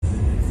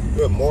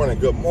Good morning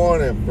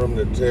from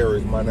the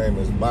Terrys. My name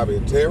is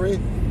Bobby Terry.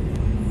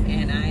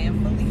 And I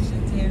am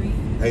Felicia Terry.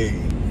 Hey,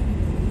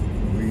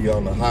 we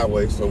on the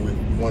highway, so we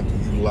want to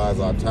utilize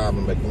our time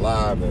and make a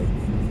live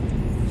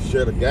and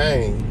share the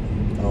game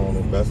on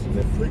investing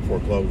in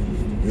pre-foreclosures,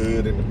 the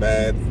good and the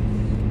bad.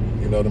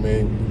 You know what I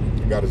mean?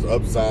 You got its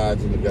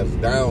upsides and you got its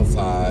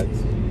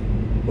downsides,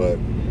 but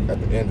at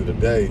the end of the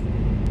day,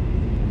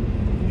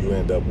 you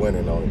end up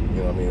winning on it. You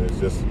know what I mean? It's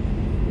just,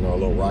 a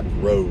little rocky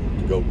road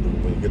to go through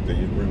when you get there.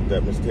 You agree with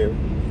that, Miss Terry?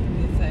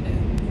 Yes, I do.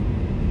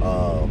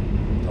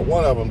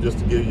 One of them, just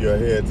to give you a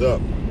heads up,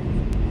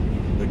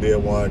 we did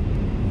one,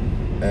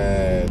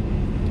 and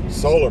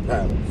solar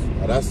panels.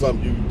 Now that's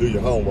something you do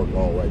your homework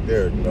on right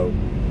there,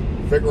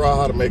 Figure out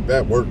how to make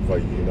that work for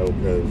you,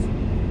 because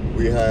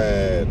we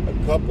had a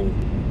couple,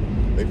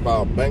 they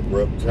filed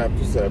bankrupt,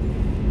 Chapter 7,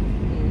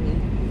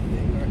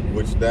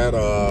 which that,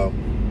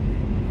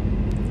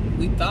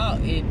 we thought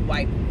it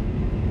wiped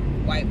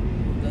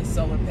the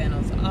solar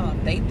panels off.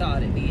 They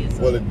thought it did.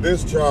 So. Well, it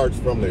discharged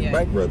from their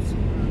bankruptcy.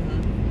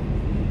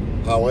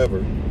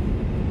 However,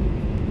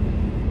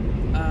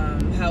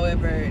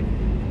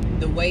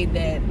 the way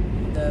that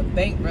the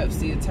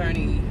bankruptcy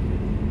attorney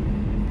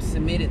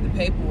submitted the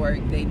paperwork,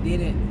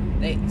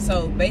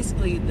 so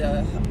basically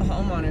the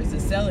homeowners, the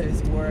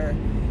sellers were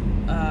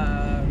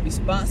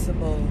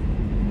responsible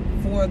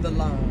for the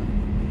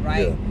loan,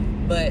 right? Yeah.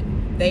 But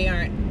they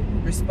aren't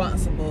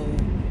responsible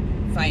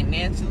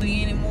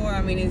financially anymore.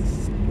 I mean,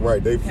 it's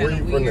right. They free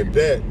from the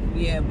debt.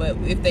 Yeah, but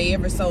if they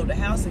ever sold the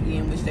house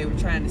again, which they were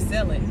trying to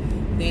sell it,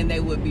 then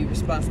they would be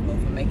responsible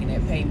for making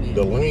that payment.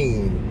 The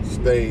lien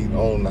stayed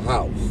on the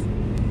house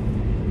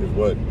is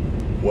what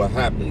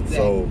happened. Exactly.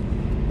 So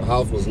the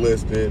house was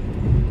listed,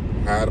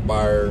 hired a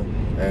buyer,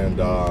 and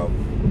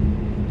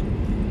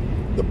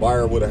the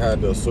buyer would have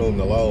had to assume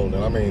the loan.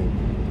 And I mean,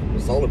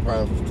 the solar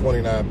panels was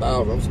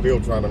 $29,000. I'm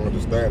still trying to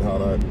understand how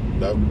that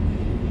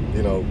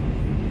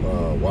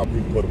why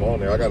people put them on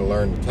there. I got to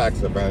learn the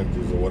tax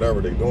advantages or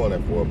whatever they're doing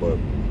that for. But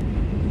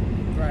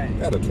right,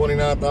 I had a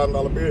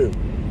 $29,000 bill.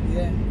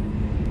 Yeah.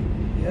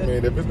 I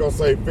mean, if it's gonna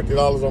save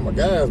 $50 on my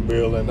gas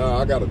bill, and now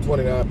I got a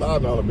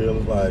 $29,000 bill,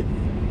 it's like,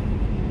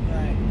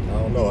 right. I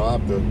don't know. I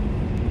have to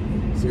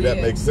see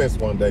that makes sense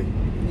one day.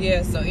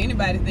 Yeah. So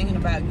anybody thinking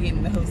about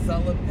getting those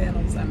solar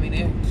panels, I mean,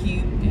 they're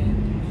cute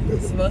and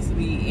it's supposed to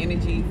be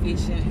energy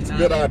efficient. It's a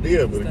good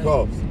idea, but it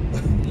costs.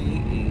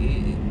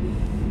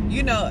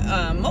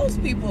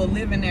 Most people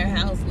live in their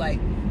house like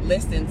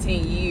less than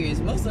 10 years.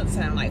 Most of the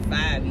time, like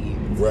 5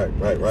 years. Right.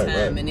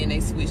 And then they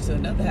switch to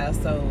another house.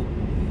 So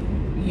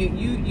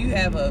you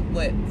have a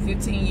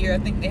 15 year? I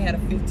think they had a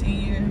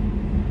 15 year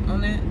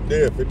on that.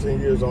 Yeah, 15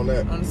 years on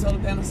that. On the solar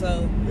panel.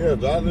 So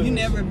you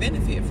never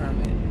benefit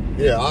from it.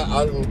 Yeah,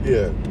 I didn't.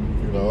 Yeah,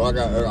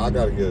 I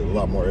got to get a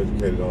lot more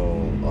educated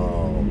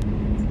on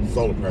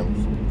solar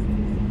panels.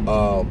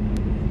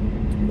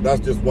 But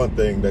that's just one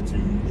thing that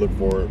you look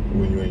for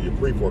when you're in your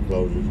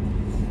pre-foreclosures.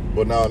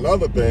 But now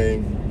another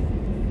thing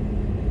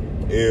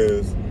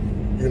is,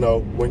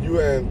 when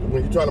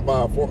you're trying to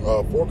buy a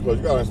foreclosure,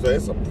 you gotta understand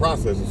it's a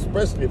process,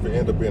 especially if it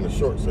ends up being a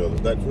short sale.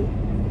 Is that true?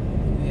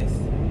 Yes,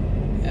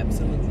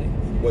 absolutely.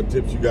 What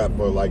tips you got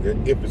for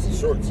if it's a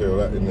short sale?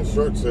 And the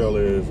short sale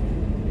is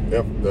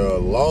if the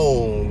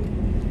loan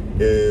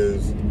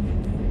is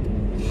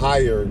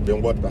higher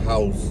than what the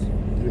house,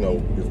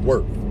 is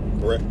worth.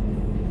 Correct.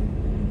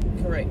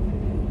 Correct.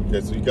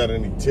 Okay, so you got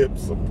any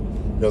tips?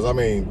 Because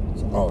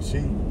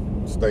she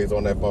stays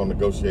on that phone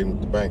negotiating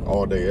with the bank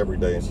all day, every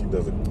day, and she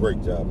does a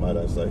great job, might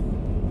I say.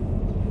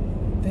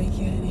 Thank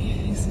you,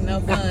 honey. It's no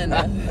fun,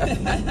 though.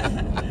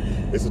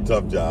 It's a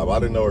tough job. I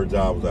didn't know her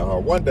job was that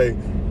hard. One day,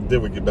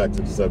 then we get back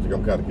to the subject.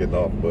 I'm kind of getting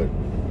off, but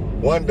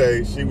one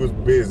day she was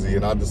busy,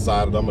 and I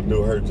decided I'm going to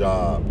do her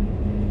job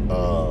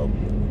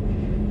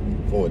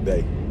for a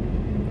day.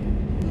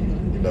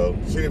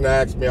 She didn't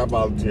ask me. I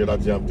volunteered. I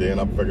jumped in.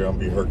 I figured I'm going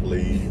to be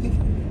Hercules.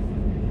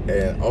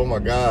 And, oh, my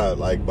God,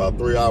 about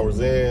 3 hours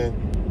in,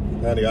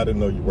 honey, I didn't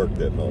know you worked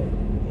that hard.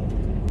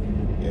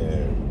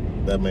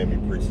 And that made me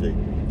appreciate,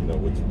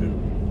 what you do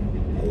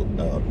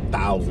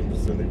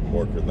 1,000% even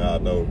more, because now I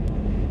know,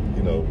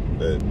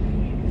 that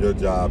your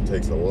job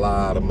takes a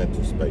lot of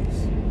mental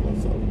space.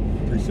 So,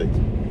 appreciate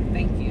you.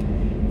 Thank you.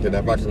 And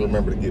if I can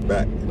remember to get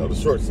back, the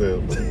short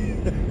sale.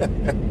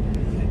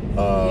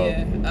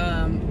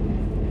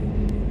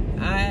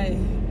 I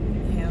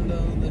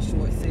handle the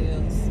short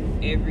sales,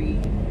 every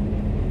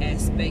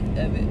aspect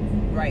of it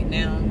right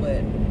now,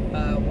 but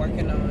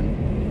working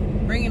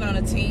on bringing on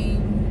a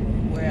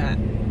team where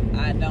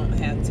I don't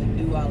have to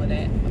do all of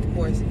that. Of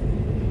course,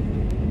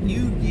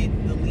 you get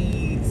the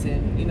leads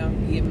and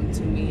give them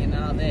to me and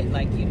all that,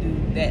 like you do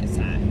that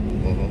side.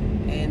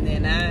 And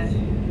then I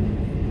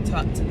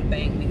talk to the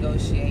bank,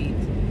 negotiate,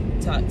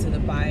 talk to the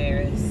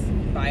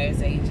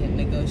buyer's agent,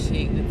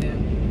 negotiate with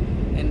them.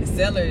 And the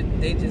seller,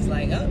 they just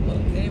like, oh,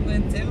 okay,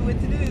 but tell me what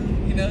to do.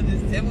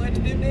 Just tell me what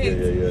to do next.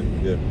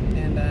 Yeah.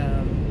 And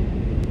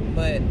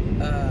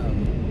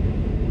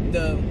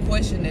the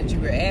question that you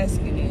were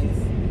asking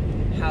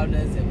is, how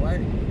does it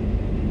work?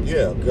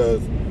 Yeah,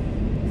 because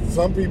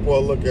some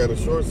people look at a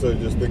short sale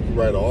and just think you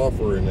write an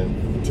offer and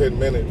in 10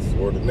 minutes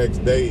or the next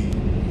day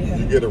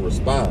you get a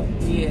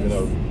response. Yes. You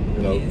know.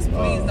 Yes.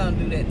 Please don't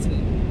do that to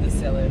the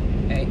seller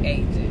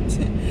agent,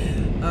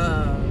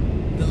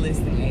 the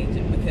listing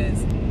agent,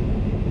 because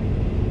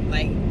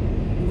like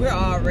we're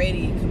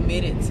already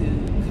committed to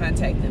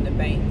contacting the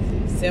bank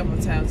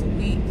several times a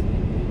week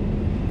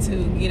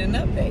to get an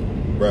update.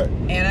 Right.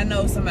 And I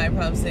know somebody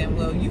probably saying,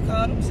 well, you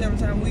call them several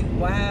times a week.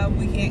 Why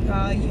we can't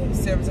call you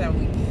several times a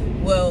week?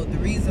 Well, the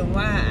reason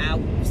why I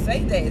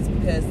say that is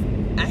because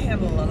I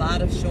handle a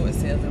lot of short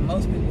sales, and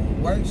most people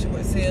who work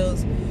short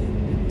sales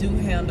do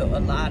handle a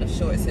lot of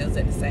short sales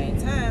at the same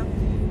time.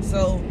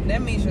 So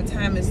that means your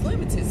time is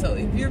limited. So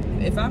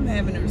if I'm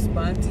having to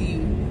respond to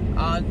you,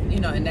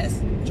 and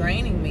that's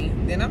draining me,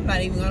 then I'm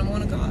not even going to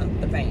want to call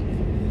the bank,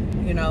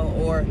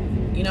 or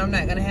I'm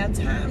not going to have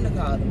time to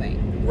call the bank.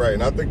 Right,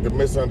 and I think the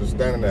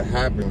misunderstanding that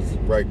happens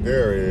right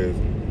there is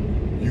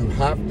you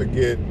have to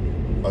get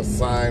a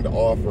signed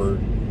offer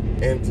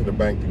into the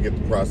bank to get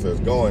the process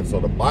going. So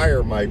the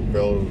buyer might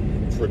feel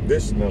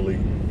traditionally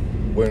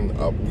when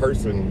a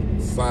person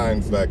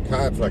signs that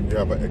contract, you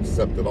have an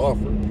accepted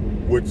offer,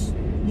 which,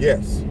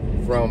 yes,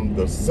 from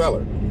the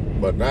seller.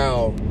 But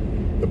now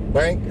the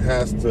bank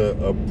has to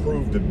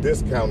approve the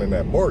discount in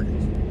that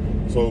mortgage.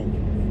 So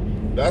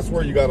that's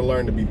where you got to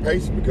learn to be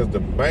patient, because the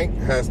bank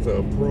has to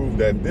approve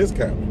that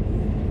discount.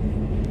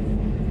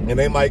 And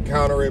they might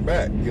counter it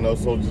back,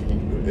 So,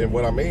 and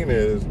what I mean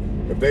is,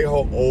 if they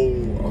owe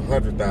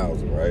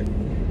 $100,000, right,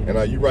 and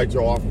you write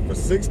your offer for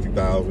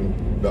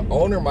 $60,000, the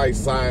owner might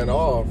sign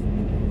off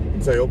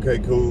and say, okay,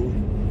 cool.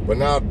 But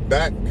now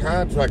that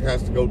contract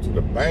has to go to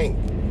the bank,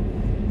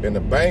 and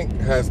the bank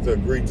has to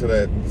agree to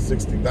that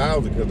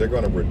 $60,000 because they're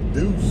going to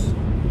reduce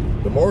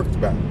the mortgage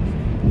balance.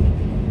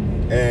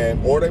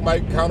 Or they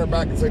might counter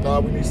back and say, no,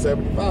 we need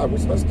 $75,000,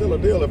 which that's still a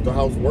deal if the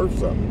house is worth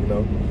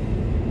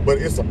something, But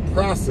it's a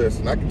process,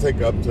 and that can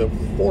take up to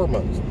 4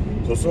 months.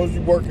 So as soon as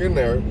you work in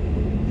there,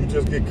 you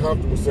just get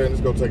comfortable saying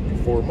it's going to take you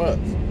 4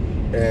 months.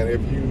 And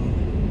if you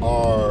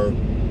are,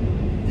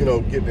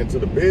 getting into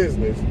the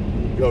business,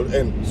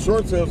 and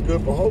short sales is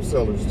good for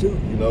wholesalers too,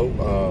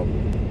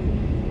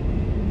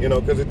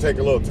 because it take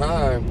a little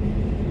time.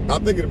 I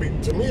think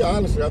to me,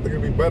 honestly, I think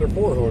it'd be better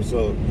for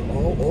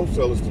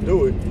wholesalers to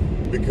do it,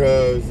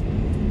 because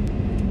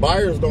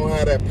buyers don't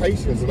have that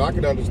patience. And I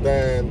can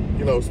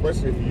understand,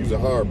 especially if you're using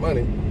hard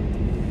money,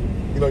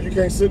 you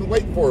can't sit and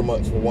wait 4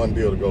 months for one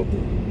deal to go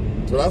through.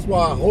 So that's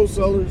why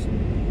wholesalers,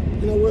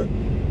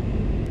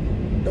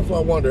 that's why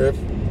I wonder if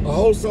a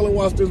wholesaler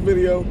watched this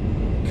video,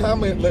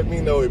 comment, let me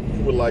know if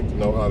you would like to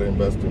know how to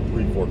invest in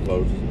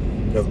pre-foreclosures.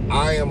 Because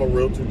I am a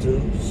realtor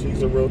too.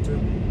 She's a realtor.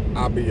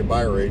 I'll be your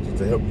buyer agent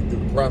to help you through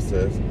the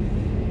process.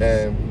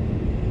 And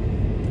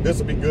this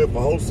will be good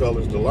for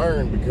wholesalers to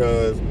learn,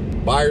 because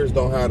buyers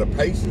don't have the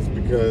patience,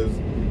 because,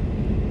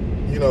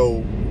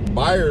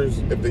 buyers,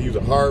 if they use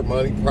a hard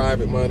money,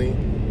 private money,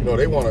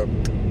 they want to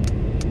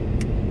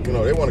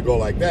go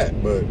like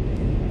that. But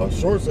a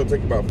short sale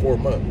take about 4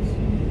 months,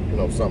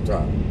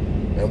 sometime.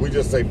 And we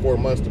just say 4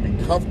 months to be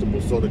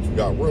comfortable so that you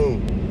got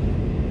room.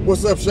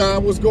 What's up,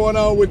 Sean? What's going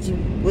on with you?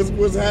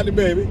 What's happening,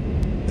 baby?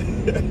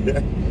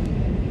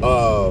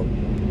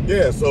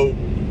 So,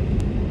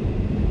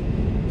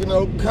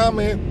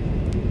 comment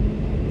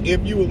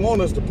if you would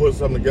want us to put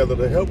something together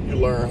to help you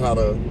learn how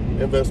to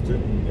invest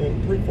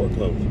in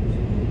pre-foreclosures.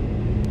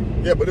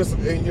 Yeah, but it's,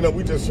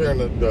 we just sharing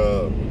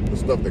the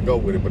stuff that go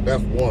with it. But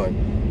that's one,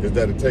 is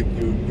that it take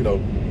you,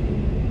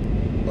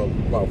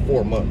 about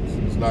 4 months.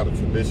 It's not a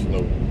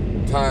traditional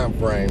time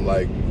frame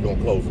like you're going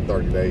to close in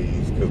 30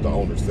 days because the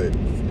owner said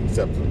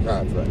accept the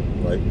contract,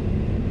 right?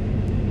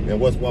 And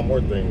what's one more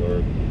thing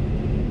or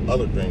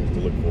other things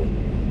to look for?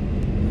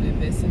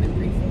 Investing in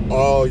pre-foreclosure.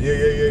 Oh,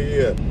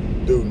 yeah.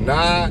 Do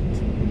not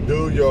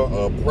do your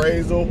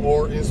appraisal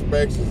or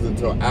inspections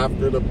until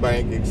after the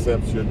bank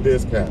accepts your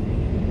discount.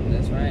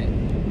 That's right.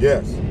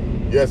 Yes,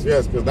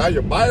 because now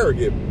your buyer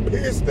get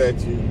pissed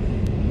at you.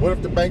 What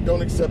if the bank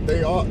don't accept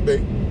the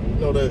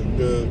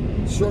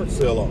short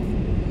sale offer?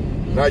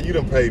 Now you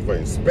done paid for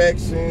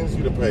inspections,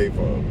 you done paid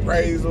for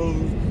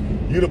appraisals,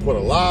 you done put a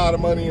lot of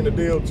money in the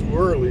deal too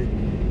early.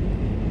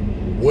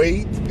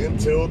 Wait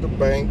until the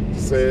bank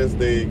says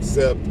they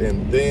accept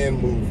and then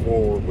move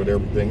forward with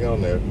everything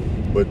on there.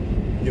 But,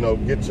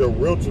 get your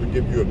realtor to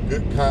give you a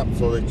good comp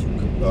so that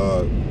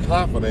you're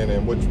confident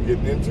in what you're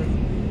getting into.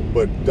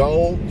 But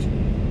don't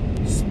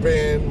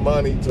spend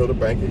money till the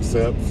bank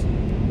accepts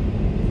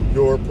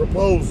your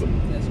proposal.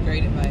 That's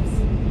great advice.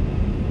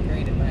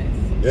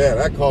 Yeah,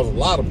 that caused a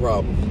lot of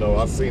problems.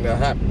 I've seen that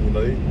happen.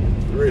 They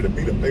ready to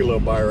beat up their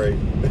little buyer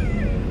agent.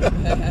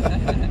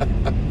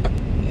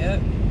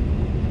 Yep.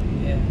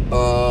 Yeah.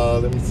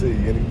 Let me see.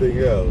 Anything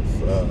else?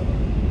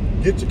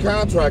 Get your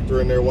contractor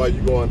in there while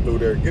you're going through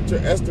there. Get your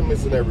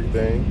estimates and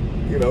everything.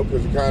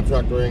 Because your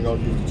contractor ain't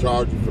gonna use to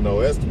charge you for no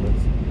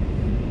estimates.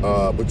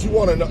 But you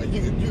want to know,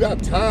 you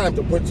got time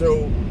to put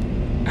your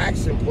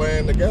action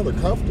plan together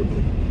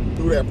comfortably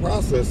through that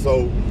process.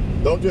 So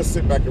don't just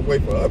sit back and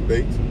wait for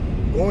updates.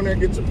 Go in there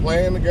and get your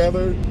plan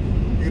together.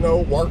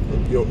 work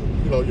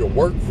your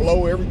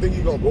workflow, everything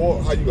you're gonna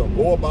go, how you gonna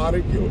go about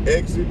it, your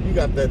exit. You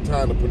got that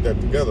time to put that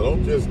together.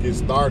 Don't just get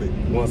started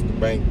once the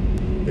bank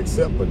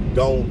accept, but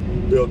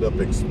don't build up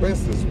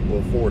expenses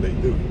before they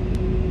do.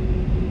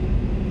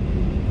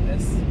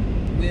 That's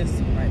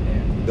wisdom right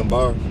there. Them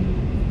bars?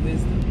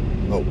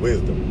 Wisdom. Oh,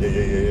 wisdom.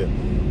 Yeah.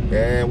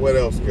 And what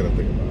else can I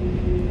think about?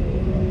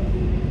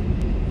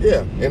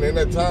 Yeah, and in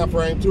that time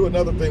frame too,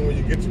 another thing when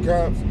you get your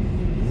comps,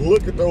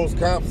 look at those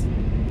comps,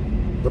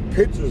 the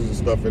pictures and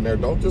stuff in there.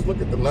 Don't just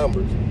look at the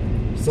numbers,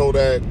 so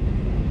that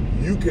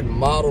you can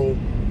model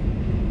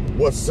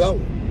what's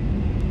selling.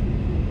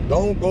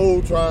 Don't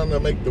go trying to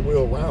make the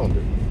wheel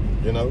rounded.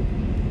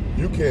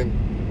 You can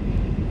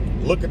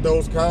look at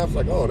those comps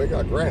like, oh, they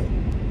got granite.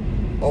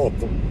 Oh,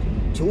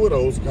 two of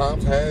those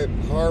comps had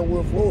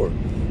hardwood floor.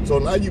 So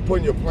now you're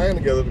putting your plan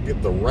together to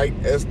get the right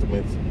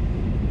estimates,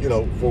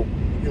 for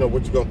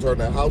what you're gonna turn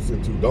that house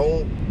into.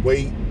 Don't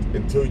wait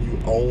until you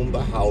own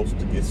the house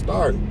to get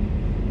started.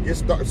 Get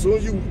started. As soon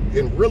as you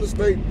in real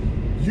estate,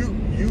 you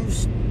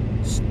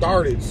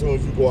start it as soon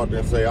as you go out there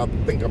and say, I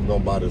think I'm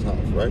gonna buy this house,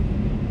 right?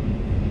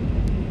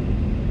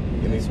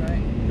 That's right.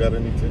 You got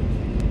any tips?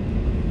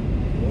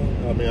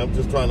 Well, I'm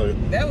just trying to.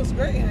 That was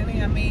great,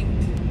 honey.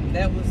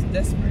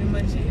 That's pretty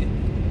much it.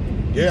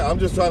 Yeah, I'm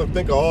just trying to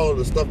think of all of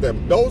the stuff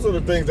those are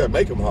the things that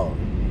make them hard.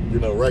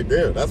 Right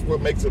there. That's what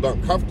makes it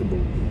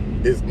uncomfortable,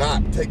 is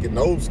not taking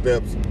those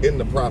steps in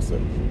the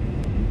process.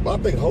 But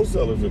I think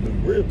wholesalers will do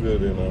real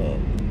good in.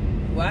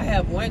 Well, I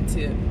have one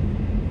tip.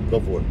 Go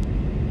for it.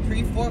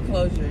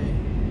 Pre-foreclosure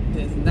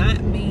does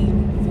not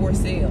mean for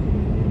sale.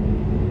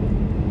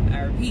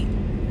 I repeat,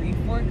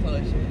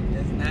 pre-foreclosure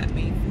does not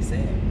mean for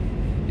sale.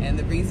 And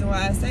the reason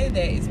why I say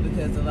that is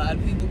because a lot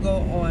of people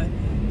go on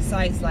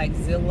sites like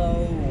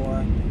Zillow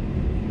or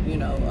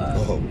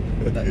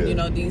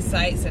these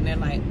sites, and they're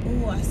like,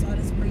 oh, I saw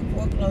this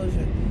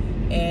pre-foreclosure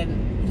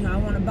and I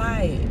want to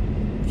buy it.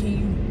 Can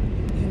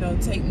you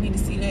take me to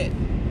see that?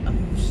 Oh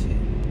shit.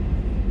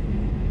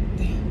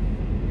 Damn.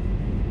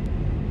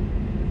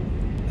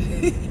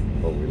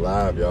 Oh, we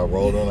live, y'all.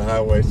 Rolled on the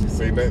highway. She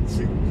seen that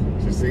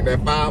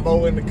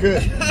 5-0 in the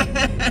cut.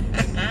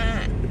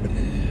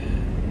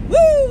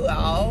 Woo!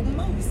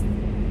 Almost.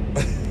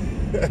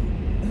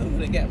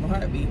 Would have got my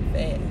heart beating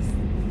fast.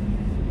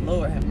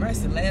 Lord have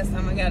mercy. Last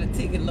time I got a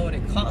ticket, Lord,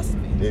 it cost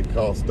me. It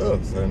cost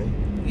us, honey.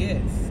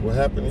 Yes. What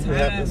happened? It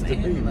happens to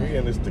me. We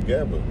in this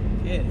together.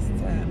 Yes,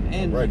 time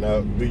and right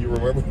now. Do you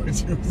remember what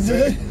you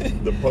said?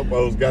 The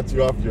popos got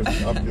you off your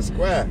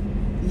square.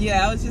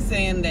 Yeah, I was just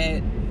saying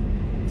that.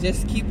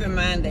 Just keep in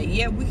mind that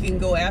we can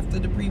go after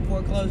the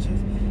pre-foreclosures,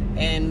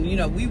 and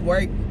we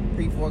work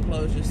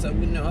pre-foreclosure, so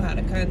we know how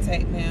to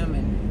contact them,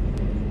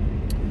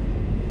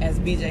 and as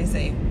BJ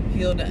say,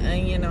 peel the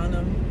onion on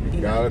them. You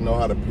gotta know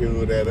how to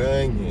peel that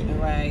onion.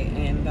 Right,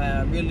 and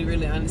really,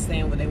 really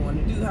understand what they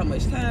want to do, how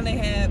much time they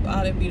have,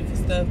 all that beautiful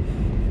stuff.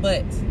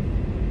 But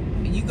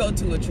you go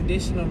to a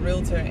traditional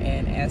realtor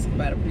and ask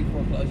about a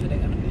pre-foreclosure, they're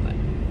gonna be like,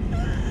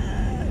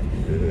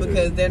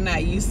 because they're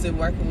not used to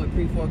working with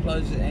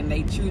pre-foreclosure, and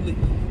they truly,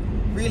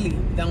 really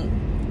don't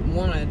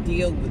want to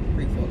deal with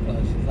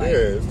pre-foreclosures.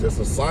 It's just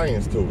a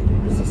science to it.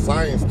 It's a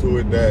science to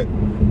it that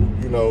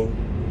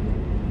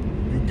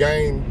you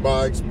gain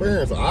by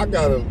experience. I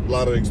got a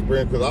lot of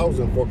experience because I was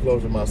in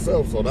foreclosure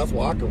myself, so that's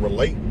why I can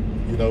relate,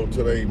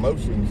 to the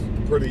emotions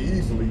pretty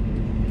easily,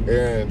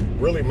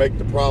 and really make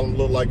the problem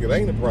look like it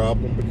ain't a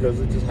problem, because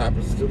it just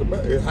happens to the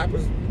best. It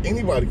happens.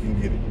 Anybody can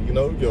get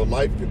it. Your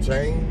life can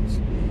change.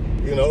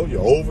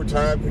 Your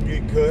overtime can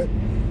get cut.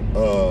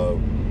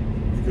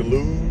 You can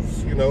lose.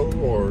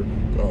 Or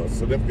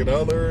significant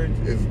other.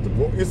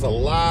 It's a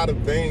lot of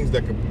things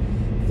that could.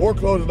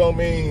 Foreclosure don't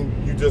mean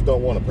you just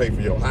don't want to pay for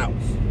your house.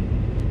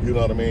 You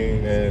know what I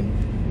mean? And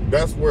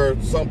that's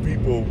where some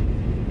people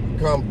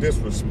become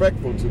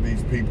disrespectful to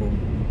these people.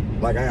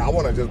 Like, hey, I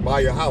want to just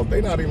buy your house.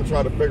 They're not even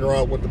trying to figure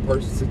out what the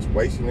person's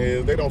situation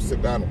is. They don't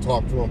sit down and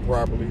talk to them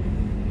properly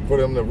for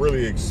them to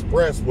really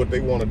express what they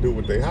want to do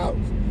with their house.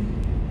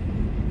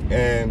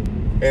 And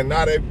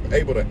not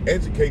able to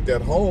educate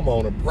that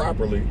homeowner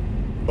properly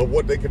of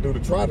what they can do to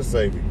try to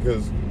save it.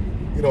 Because,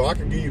 I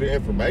can give you the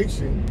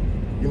information,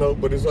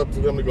 but it's up to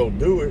them to go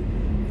do it.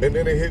 And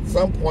then it hits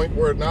some point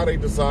where now they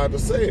decide to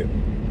say it,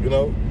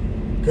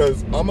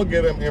 because I'm gonna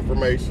get them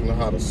information on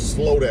how to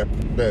slow that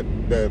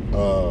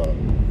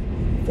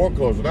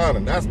foreclosure down,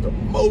 and that's the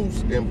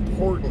most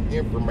important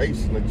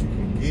information that you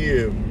can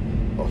give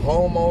a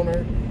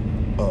homeowner,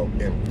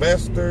 an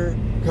investor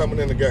coming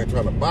in the game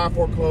trying to buy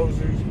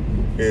foreclosures,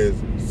 is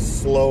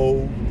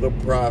slow the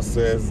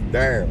process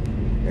down.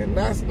 And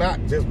that's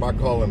not just by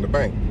calling the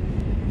bank.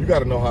 You got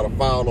to know how to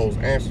file those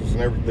answers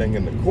and everything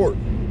in the court,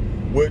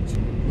 which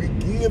we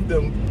give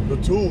them the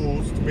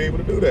tools to be able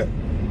to do that.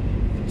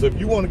 So if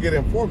you want to get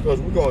in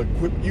foreclosure, we're going to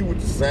equip you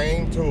with the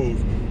same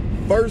tools.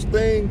 First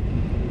thing,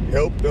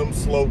 help them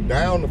slow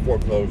down the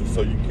foreclosure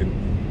so you can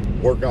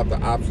work out the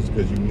options,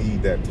 because you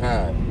need that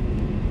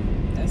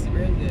time. That's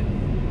real good.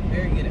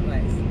 Very good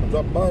advice. I'm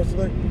dropping bars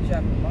today?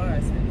 Dropping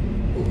bars,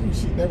 huh? Ooh,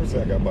 she never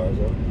said I got bars,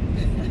 y'all.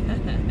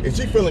 And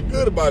she feeling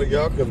good about it,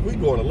 y'all, because we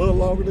going a little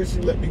longer than she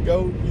let me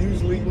go.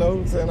 Usually, you know what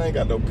I'm saying? I ain't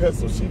got no cuts,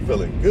 so she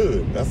feeling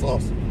good. That's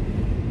awesome.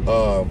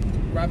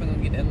 Robin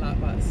gonna get that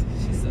lockbox.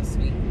 She's so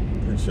sweet.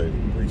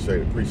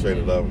 Appreciate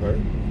it, love her.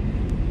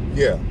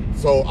 Yeah,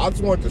 so I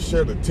just wanted to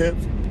share the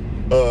tips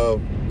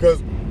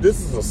because this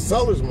is a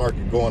seller's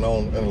market going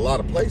on in a lot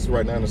of places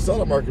right now. And the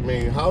seller market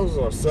means houses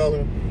are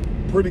selling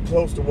pretty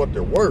close to what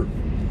they're worth.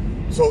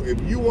 So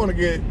if you want to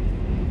get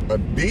a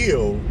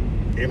deal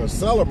in a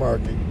seller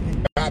market,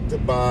 you got to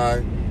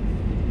buy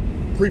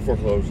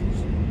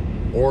pre-foreclosures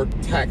or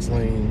tax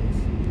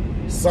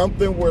liens,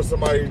 something where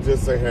somebody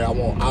just say, hey, I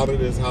want out of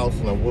this house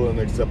and I'm willing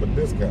to accept a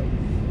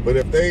discount. But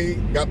if they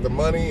got the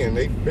money and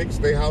they fix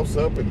their house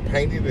up and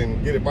paint it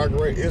and get it market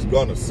rate, it's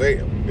gonna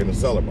sell in the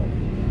seller market.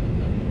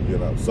 You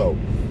know, so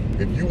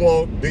if you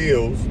want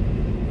deals,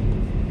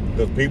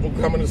 because people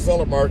come in the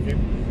seller market,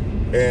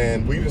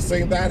 and we've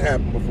seen that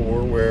happen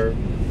before, where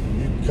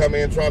you come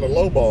in trying to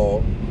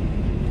lowball,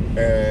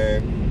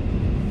 and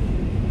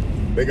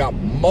they got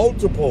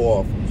multiple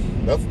offers.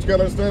 That's what you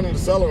gotta understand in the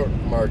seller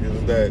market,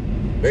 is that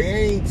they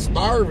ain't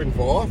starving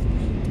for offers.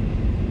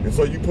 And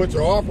so you put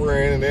your offer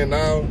in, and then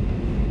now,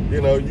 you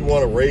know, you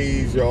want to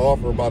raise your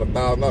offer about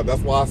 $1,000.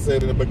 That's why I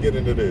said in the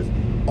beginning of this,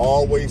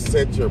 always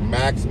set your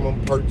maximum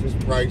purchase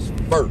price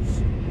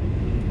first.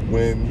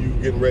 When you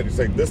getting ready to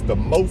say, this is the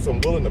most I'm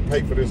willing to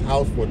pay for this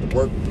house for it to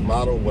work with the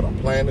model, what I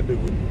plan to do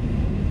with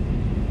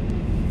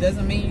it.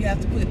 Doesn't mean you have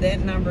to put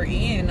that number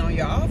in on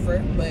your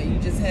offer, but you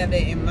just have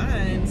that in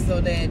mind so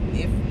that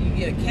if you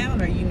get a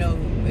counter, you know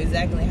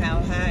exactly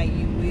how high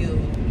you will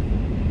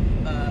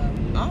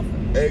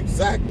offer.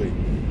 Exactly.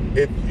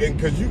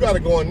 Because you got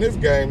to go in this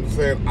game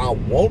saying, I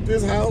want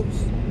this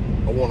house,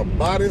 I want to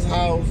buy this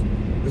house,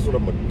 this is what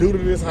I'm going to do to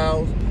this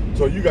house.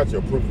 So you got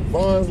your proof of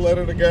funds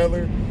letter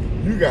together,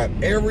 you got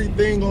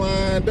everything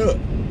lined up.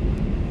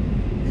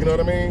 You know what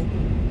I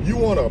mean? You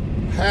want to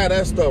have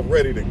that stuff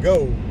ready to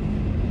go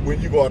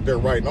when you go out there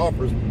writing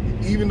offers,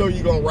 even though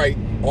you're going to write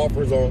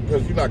offers on,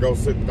 because you're not going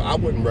to sit, I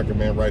wouldn't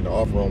recommend writing an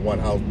offer on one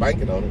house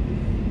banking on it,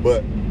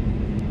 but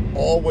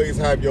always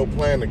have your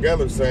plan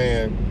together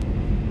saying,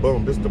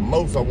 boom, this is the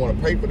most I want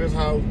to pay for this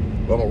house,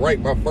 but I'm going to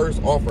write my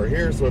first offer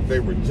here, so if they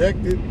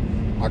reject it,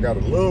 I got a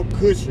little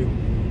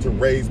cushion to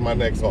raise my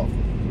next offer.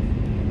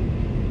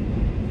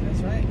 That's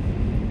right.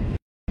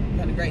 You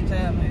got a great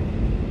job,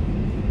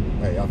 man.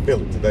 Hey, I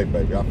feel it today,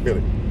 baby. I feel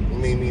it.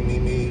 Me.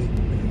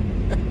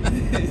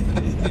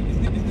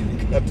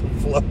 Got the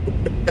flow.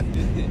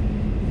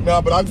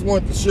 No, but I just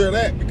wanted to share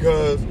that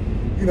because,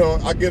 you know,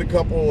 I get a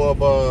couple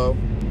of,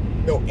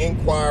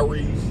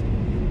 inquiries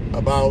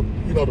about,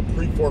 the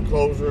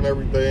pre-foreclosure and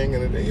everything,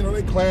 and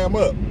they clam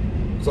up.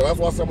 So that's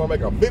why I said I'm gonna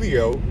make a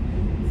video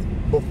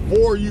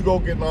before you go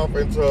getting off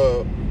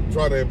into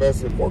trying to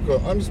invest in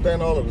foreclosure.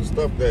 Understand all of the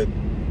stuff that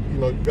you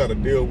got to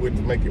deal with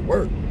to make it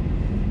work.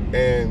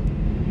 And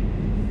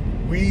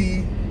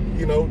we,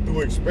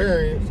 through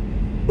experience,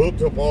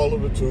 built up all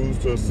of the tools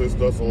to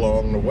assist us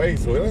along the way,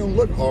 so it doesn't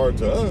look hard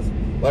to us.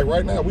 Like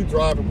right now, we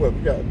driving. What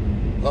we got?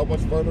 How much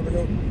further to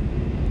go?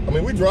 I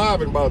mean, we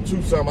driving about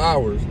 2-some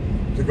hours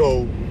to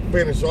go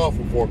finish off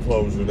a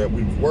foreclosure that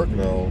we was working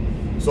on.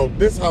 So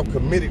this is how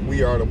committed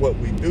we are to what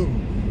we do.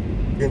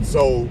 And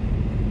so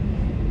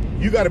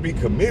you got to be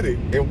committed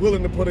and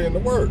willing to put in the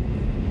work.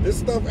 This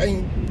stuff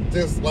ain't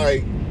just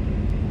like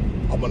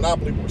a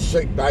monopoly will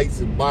shake dice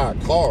and buy a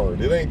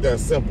card. It ain't that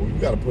simple. You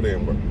got to put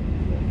in work.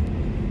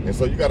 And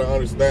so you got to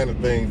understand the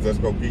things that's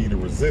going to give you the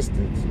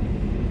resistance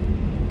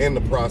in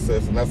the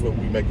process. And that's what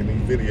we making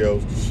these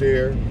videos to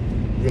share.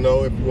 If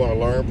you want to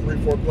learn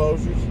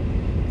pre-foreclosures,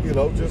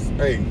 just,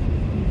 hey,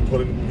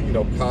 put it,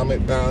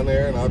 comment down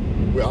there, and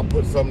I'll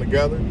put something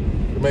together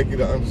to make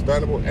it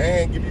understandable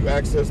and give you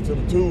access to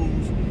the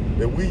tools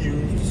that we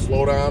use to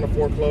slow down the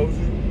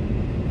foreclosure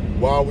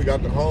while we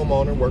got the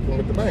homeowner working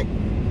with the bank.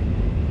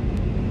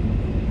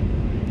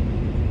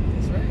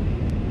 That's right.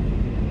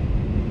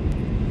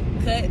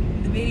 Cut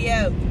the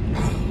video.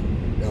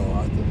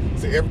 No,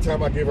 see, every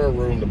time I give her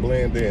room to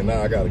blend in,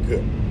 now I got to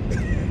cut.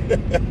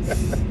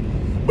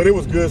 But it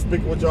was good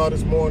speaking with y'all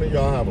this morning.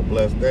 Y'all have a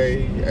blessed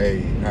day.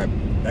 Hey,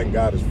 thank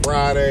God it's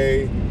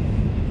Friday.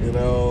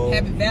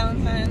 Happy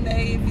Valentine's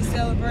Day if you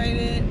celebrate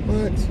it.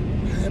 What?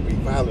 Happy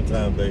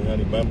Valentine's Day,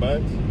 honey bun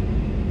buns.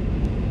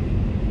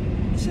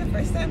 It's your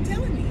first time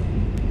telling me.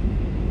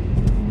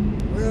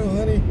 Well,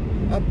 honey,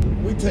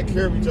 we take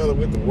care of each other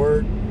with the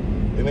work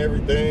and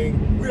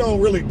everything. We don't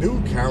really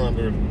do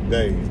calendar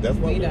days. That's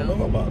why we don't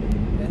know about it.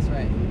 That's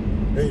right.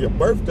 And your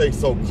birthday's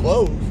so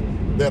close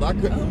that I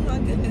couldn't. Oh my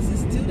goodness,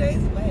 it's 2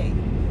 days away.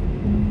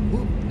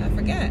 I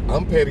forgot.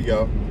 I'm petty,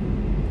 y'all.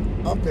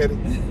 I'm petty.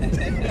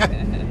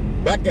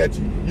 Back at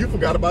you. You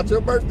forgot about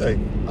your birthday.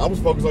 I was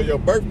focused on your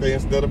birthday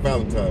instead of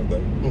Valentine's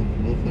Day.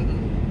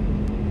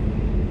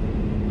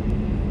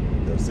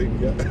 See,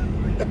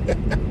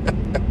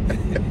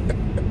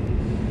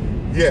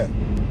 yeah.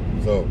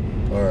 So,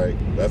 all right.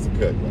 That's a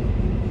cut,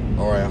 man.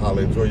 All right,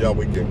 holla. Enjoy y'all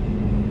weekend.